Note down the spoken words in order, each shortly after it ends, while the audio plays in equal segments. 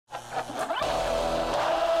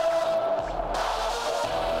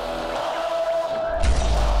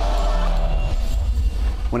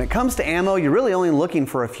When it comes to ammo, you're really only looking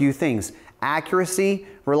for a few things: accuracy,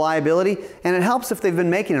 reliability, and it helps if they've been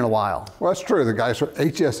making it a while. Well, that's true. The guys from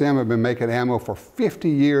HSM have been making ammo for 50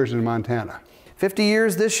 years in Montana. 50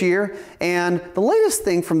 years this year, and the latest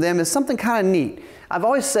thing from them is something kind of neat. I've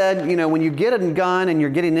always said, you know, when you get a gun and you're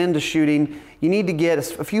getting into shooting, you need to get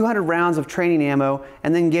a few hundred rounds of training ammo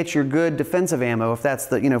and then get your good defensive ammo if that's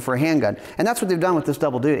the, you know, for a handgun. And that's what they've done with this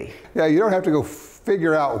double duty. Yeah, you don't have to go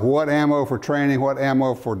figure out what ammo for training, what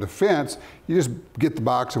ammo for defense. You just get the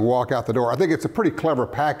box and walk out the door. I think it's a pretty clever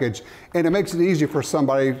package, and it makes it easy for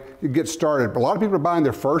somebody to get started. But a lot of people are buying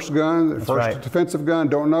their first gun, their first defensive gun,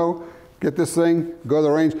 don't know. Get this thing, go to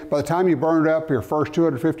the range. By the time you burn it up your first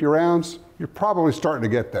 250 rounds, you're probably starting to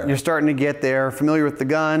get there. You're starting to get there, familiar with the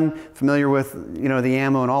gun, familiar with, you know, the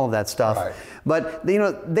ammo and all of that stuff. Right. But, you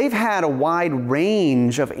know, they've had a wide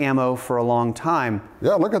range of ammo for a long time.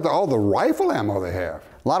 Yeah, look at all the rifle ammo they have.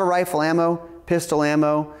 A lot of rifle ammo, pistol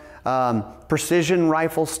ammo, precision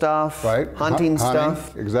rifle stuff, right. hunting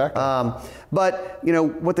stuff. Exactly. But, you know,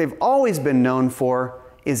 what they've always been known for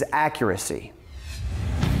is accuracy.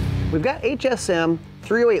 We've got HSM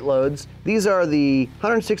 308 loads. These are the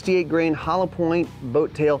 168 grain hollow point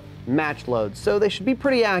boat tail match loads, so they should be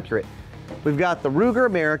pretty accurate. We've got the Ruger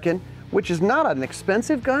American, which is not an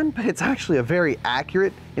expensive gun, but it's actually a very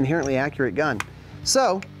accurate, inherently accurate gun.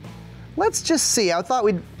 So let's just see. I thought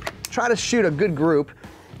we'd try to shoot a good group.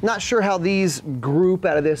 Not sure how these group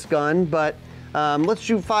out of this gun, but let's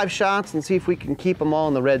shoot 5 shots and see if we can keep them all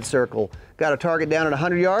in the red circle. Got a target down at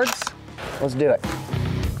 100 yards. Let's do it.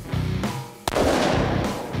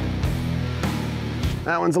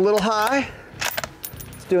 That one's a little high.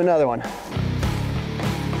 Let's do another one.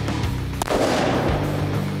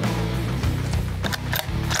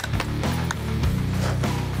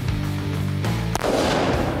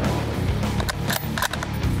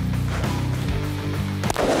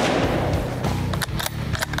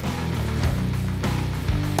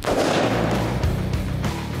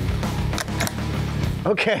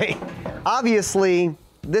 Okay, obviously,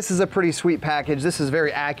 this is a pretty sweet package. This is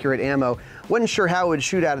very accurate ammo. Wasn't sure how it would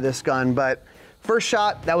shoot out of this gun, but first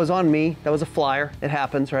shot, that was on me. That was a flyer. It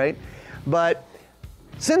happens, right? But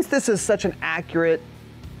since this is such an accurate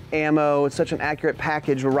ammo, it's such an accurate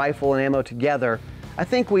package, rifle and ammo together, I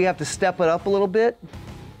think we have to step it up a little bit,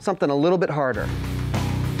 something a little bit harder.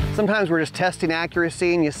 Sometimes we're just testing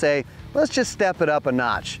accuracy and you say, let's just step it up a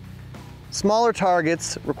notch. Smaller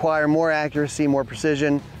targets require more accuracy, more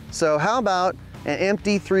precision. So how about an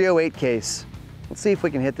empty 308 case? Let's see if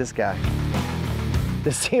we can hit this guy.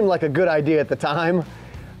 This seemed like a good idea at the time.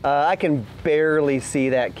 I can barely see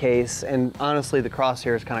that case, and honestly the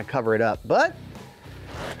crosshairs kind of cover it up, but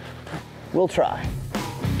we'll try.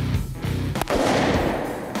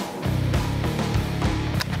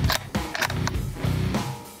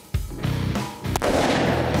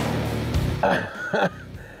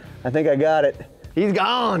 I think I got it. He's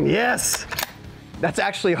gone, yes! That's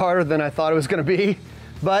actually harder than I thought it was gonna be,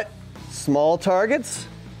 but small targets,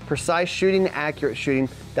 precise shooting, accurate shooting,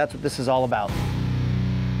 that's what this is all about.